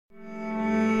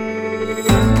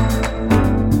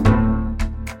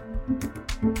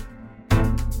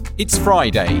It's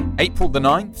Friday, April the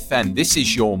 9th, and this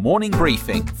is your morning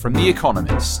briefing from The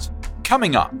Economist.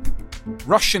 Coming up,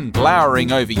 Russian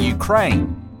glowering over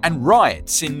Ukraine and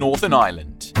riots in Northern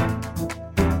Ireland.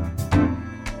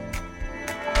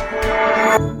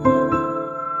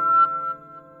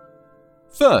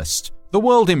 First, the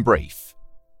world in brief.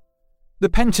 The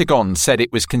Pentagon said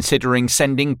it was considering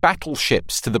sending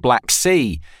battleships to the Black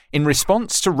Sea in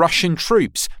response to Russian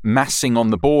troops massing on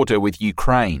the border with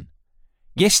Ukraine.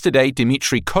 Yesterday,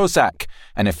 Dmitry Kozak,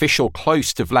 an official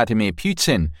close to Vladimir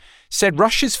Putin, said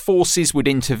Russia's forces would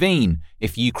intervene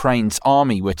if Ukraine's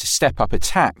army were to step up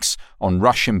attacks on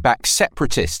Russian-backed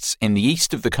separatists in the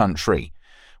east of the country,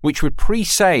 which would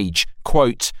presage,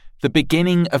 quote, the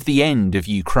beginning of the end of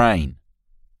Ukraine.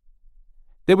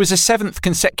 There was a seventh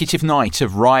consecutive night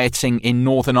of rioting in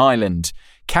Northern Ireland,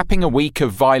 capping a week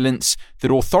of violence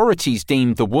that authorities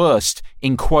deemed the worst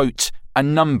in, quote, a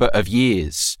number of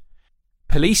years.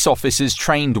 Police officers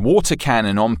trained water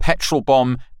cannon on petrol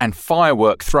bomb and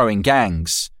firework-throwing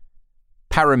gangs.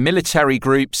 Paramilitary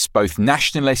groups, both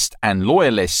nationalist and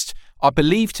loyalist, are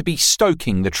believed to be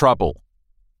stoking the trouble.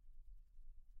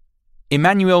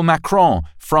 Emmanuel Macron,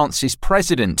 France's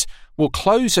president, will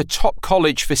close a top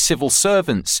college for civil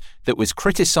servants that was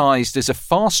criticised as a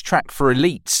fast track for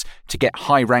elites to get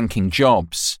high-ranking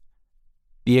jobs.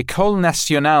 The École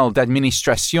Nationale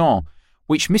d'Administration,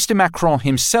 which Mr. Macron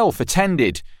himself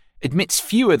attended, admits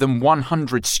fewer than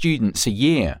 100 students a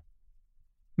year.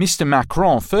 Mr.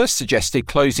 Macron first suggested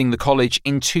closing the college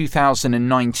in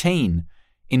 2019,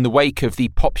 in the wake of the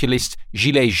populist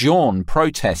Gilets jaunes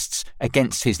protests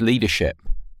against his leadership.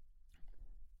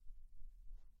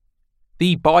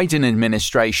 The Biden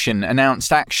administration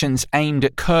announced actions aimed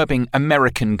at curbing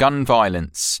American gun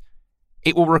violence.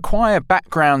 It will require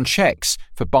background checks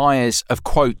for buyers of,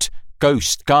 quote,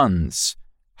 ghost guns,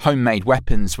 homemade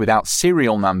weapons without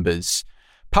serial numbers,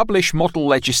 publish model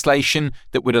legislation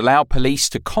that would allow police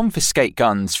to confiscate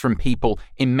guns from people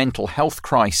in mental health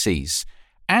crises,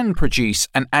 and produce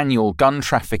an annual gun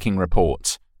trafficking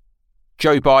report.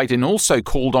 Joe Biden also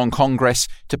called on Congress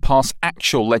to pass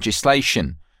actual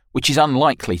legislation, which is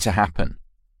unlikely to happen.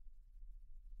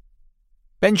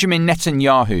 Benjamin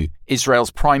Netanyahu,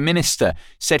 Israel's prime minister,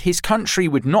 said his country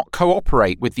would not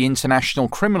cooperate with the International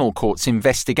Criminal Court's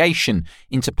investigation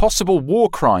into possible war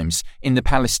crimes in the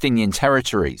Palestinian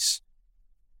territories.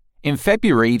 In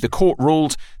February, the court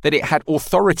ruled that it had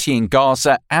authority in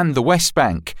Gaza and the West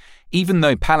Bank, even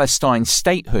though Palestine's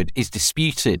statehood is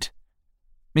disputed.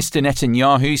 Mr.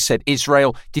 Netanyahu said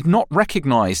Israel did not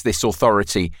recognize this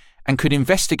authority and could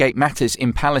investigate matters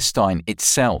in Palestine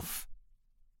itself.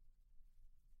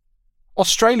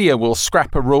 Australia will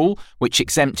scrap a rule which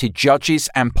exempted judges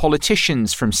and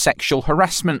politicians from sexual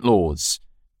harassment laws.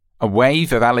 A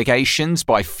wave of allegations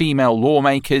by female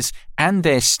lawmakers and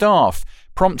their staff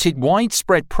prompted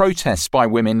widespread protests by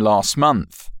women last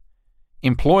month.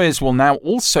 Employers will now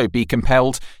also be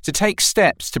compelled to take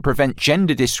steps to prevent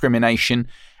gender discrimination,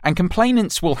 and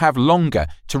complainants will have longer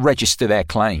to register their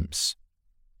claims.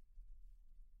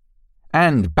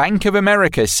 And Bank of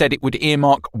America said it would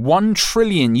earmark $1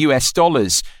 trillion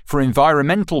for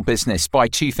environmental business by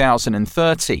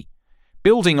 2030,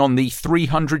 building on the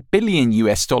 $300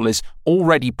 billion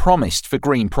already promised for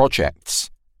green projects.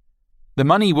 The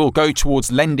money will go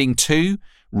towards lending to,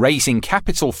 raising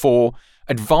capital for,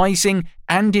 advising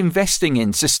and investing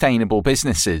in sustainable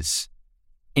businesses.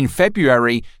 In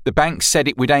February, the bank said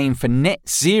it would aim for net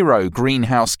zero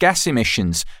greenhouse gas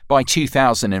emissions by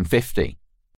 2050.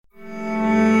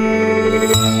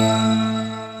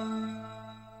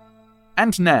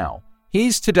 And now,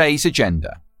 here's today's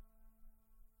agenda.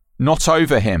 Not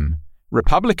over him,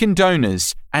 Republican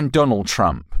donors and Donald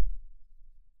Trump.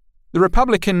 The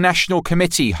Republican National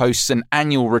Committee hosts an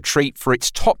annual retreat for its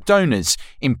top donors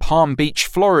in Palm Beach,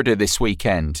 Florida this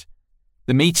weekend.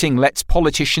 The meeting lets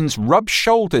politicians rub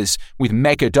shoulders with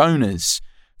mega donors,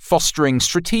 fostering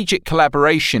strategic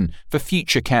collaboration for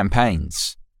future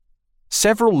campaigns.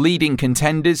 Several leading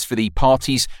contenders for the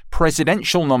party's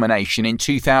presidential nomination in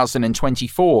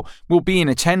 2024 will be in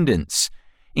attendance,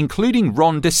 including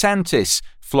Ron DeSantis,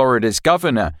 Florida's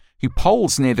governor, who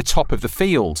polls near the top of the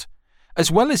field,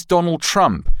 as well as Donald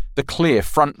Trump, the clear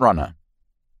frontrunner.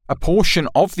 A portion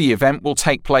of the event will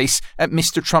take place at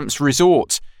Mr. Trump's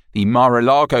resort, the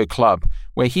Mar-a-Lago Club,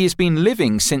 where he has been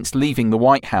living since leaving the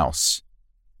White House.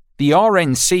 The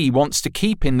RNC wants to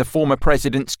keep in the former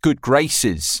president's good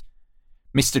graces.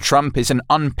 Mr. Trump is an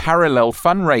unparalleled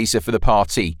fundraiser for the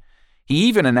party. He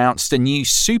even announced a new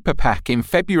super PAC in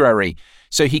February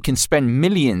so he can spend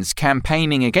millions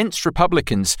campaigning against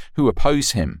Republicans who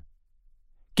oppose him.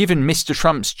 Given Mr.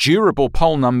 Trump's durable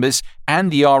poll numbers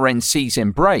and the RNC's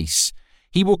embrace,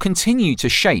 he will continue to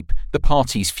shape the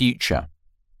party's future.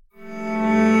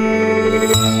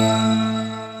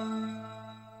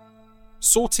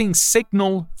 Sorting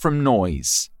signal from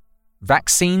noise.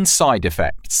 Vaccine side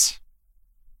effects.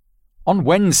 On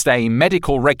Wednesday,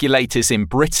 medical regulators in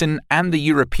Britain and the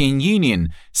European Union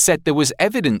said there was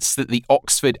evidence that the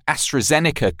Oxford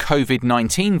AstraZeneca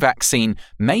COVID-19 vaccine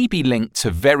may be linked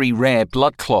to very rare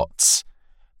blood clots.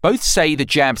 Both say the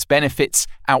jab's benefits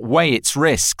outweigh its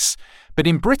risks, but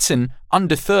in Britain,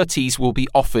 under 30s will be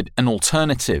offered an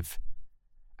alternative.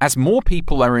 As more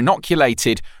people are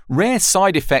inoculated, rare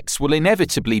side effects will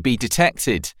inevitably be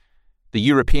detected. The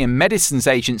European Medicines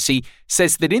Agency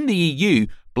says that in the EU,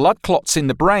 blood clots in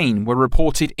the brain were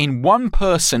reported in one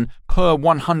person per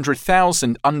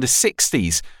 100,000 under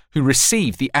 60s who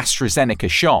received the AstraZeneca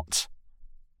shot.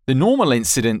 The normal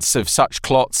incidence of such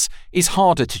clots is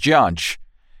harder to judge.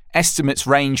 Estimates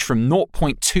range from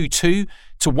 0.22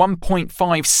 to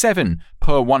 1.57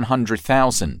 per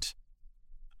 100,000.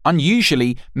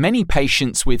 Unusually, many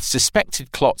patients with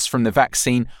suspected clots from the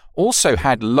vaccine also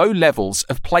had low levels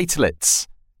of platelets.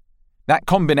 That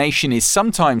combination is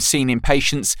sometimes seen in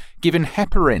patients given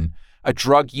heparin, a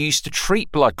drug used to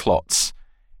treat blood clots.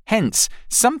 Hence,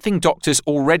 something doctors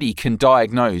already can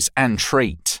diagnose and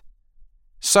treat.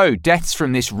 So, deaths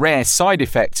from this rare side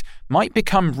effect might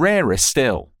become rarer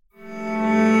still.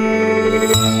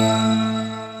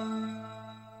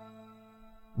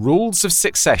 Rules of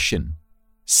succession.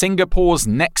 Singapore's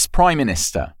next Prime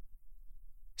Minister.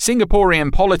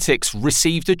 Singaporean politics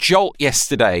received a jolt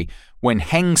yesterday when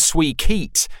Heng Swee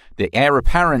Keat, the heir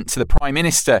apparent to the Prime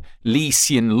Minister Lee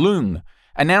Hsien Loong,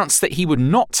 announced that he would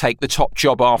not take the top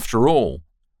job after all.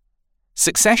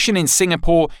 Succession in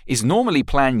Singapore is normally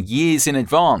planned years in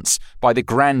advance by the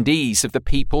grandees of the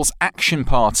People's Action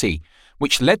Party,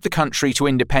 which led the country to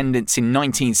independence in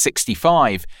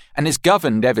 1965 and has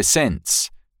governed ever since.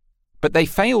 But they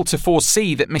failed to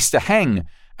foresee that Mr. Heng,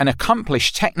 an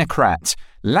accomplished technocrat,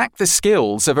 lacked the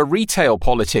skills of a retail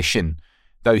politician,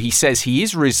 though he says he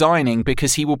is resigning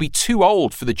because he will be too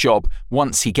old for the job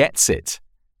once he gets it.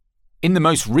 In the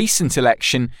most recent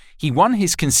election, he won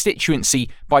his constituency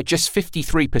by just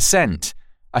 53%,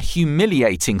 a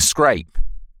humiliating scrape.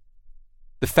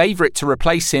 The favourite to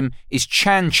replace him is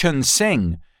Chan Chun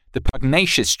Sing, the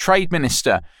pugnacious trade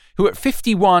minister, who at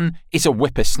 51 is a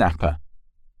whippersnapper.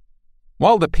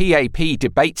 While the PAP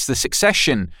debates the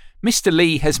succession, Mr.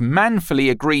 Lee has manfully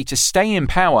agreed to stay in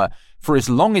power for as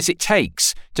long as it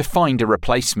takes to find a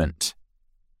replacement.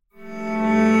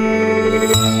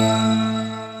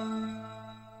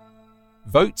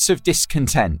 Votes of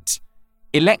discontent.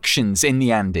 Elections in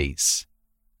the Andes.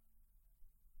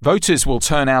 Voters will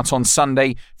turn out on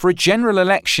Sunday for a general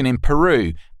election in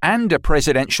Peru and a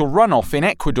presidential runoff in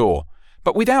Ecuador,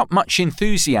 but without much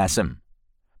enthusiasm.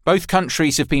 Both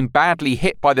countries have been badly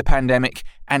hit by the pandemic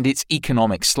and its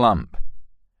economic slump.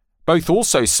 Both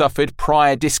also suffered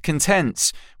prior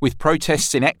discontents, with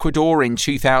protests in Ecuador in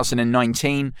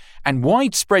 2019 and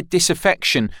widespread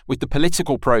disaffection with the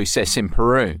political process in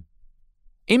Peru.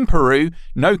 In Peru,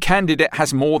 no candidate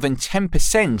has more than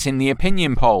 10% in the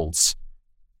opinion polls.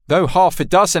 Though half a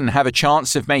dozen have a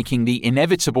chance of making the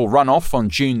inevitable runoff on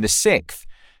June the 6th,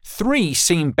 3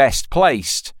 seem best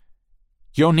placed.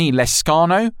 Yoni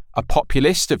Lescano, a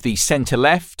populist of the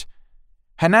centre-left,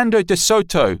 Hernando de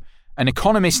Soto, an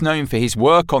economist known for his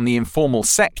work on the informal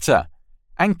sector,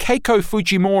 and Keiko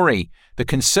Fujimori, the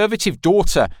conservative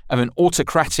daughter of an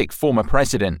autocratic former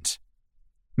president.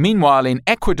 Meanwhile, in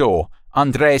Ecuador,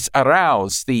 Andrés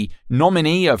Arauz, the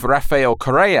nominee of Rafael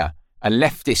Correa, a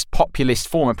leftist populist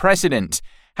former president,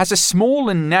 has a small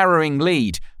and narrowing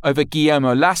lead over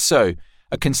Guillermo Lasso,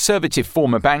 a conservative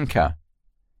former banker.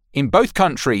 In both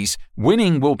countries,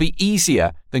 winning will be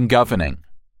easier than governing.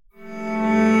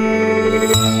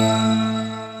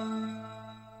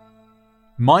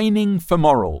 Mining for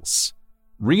morals.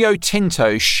 Rio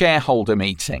Tinto shareholder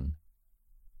meeting.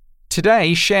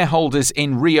 Today, shareholders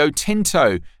in Rio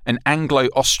Tinto, an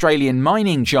Anglo-Australian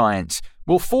mining giant,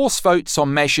 will force votes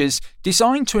on measures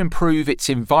designed to improve its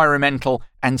environmental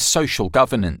and social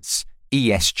governance,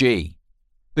 ESG.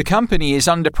 The company is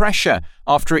under pressure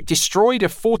after it destroyed a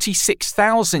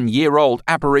 46,000-year-old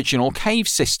Aboriginal cave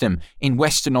system in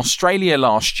Western Australia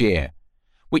last year,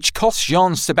 which cost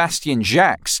Jean-Sébastien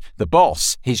Jacques, the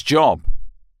boss, his job.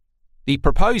 The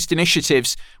proposed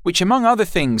initiatives, which among other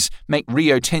things make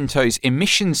Rio Tinto's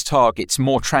emissions targets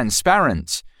more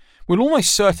transparent, will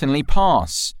almost certainly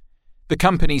pass. The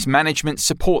company's management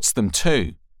supports them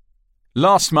too.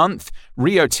 Last month,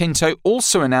 Rio Tinto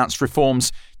also announced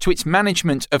reforms to its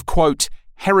management of, quote,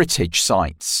 heritage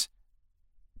sites.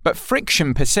 But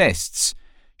friction persists.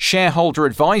 Shareholder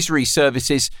advisory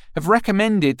services have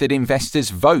recommended that investors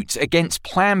vote against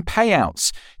planned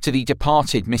payouts to the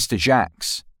departed Mr.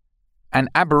 Jacques. An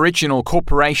Aboriginal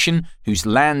corporation whose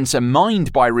lands are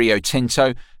mined by Rio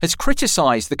Tinto has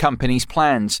criticised the company's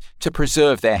plans to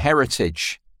preserve their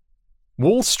heritage.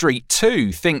 Wall Street,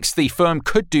 too, thinks the firm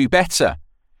could do better.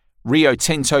 Rio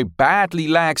Tinto badly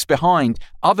lags behind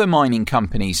other mining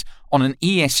companies on an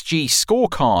ESG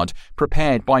scorecard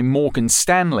prepared by Morgan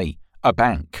Stanley, a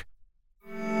bank.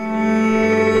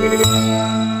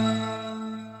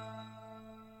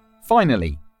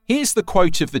 Finally, here's the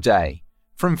quote of the day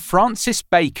from Francis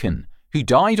Bacon, who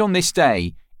died on this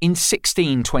day in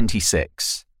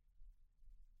 1626.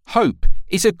 Hope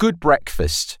is a good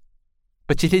breakfast,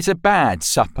 but it is a bad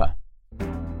supper.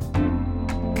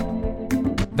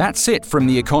 That's it from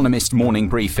the Economist Morning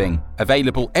Briefing,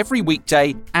 available every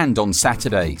weekday and on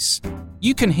Saturdays.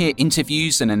 You can hear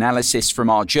interviews and analysis from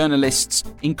our journalists,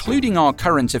 including our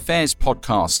current affairs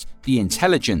podcast, The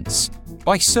Intelligence,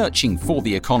 by searching for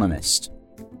The Economist.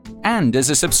 And as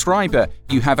a subscriber,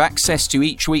 you have access to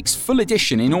each week's full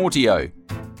edition in audio.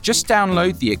 Just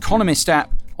download the Economist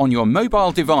app on your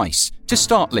mobile device to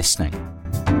start listening.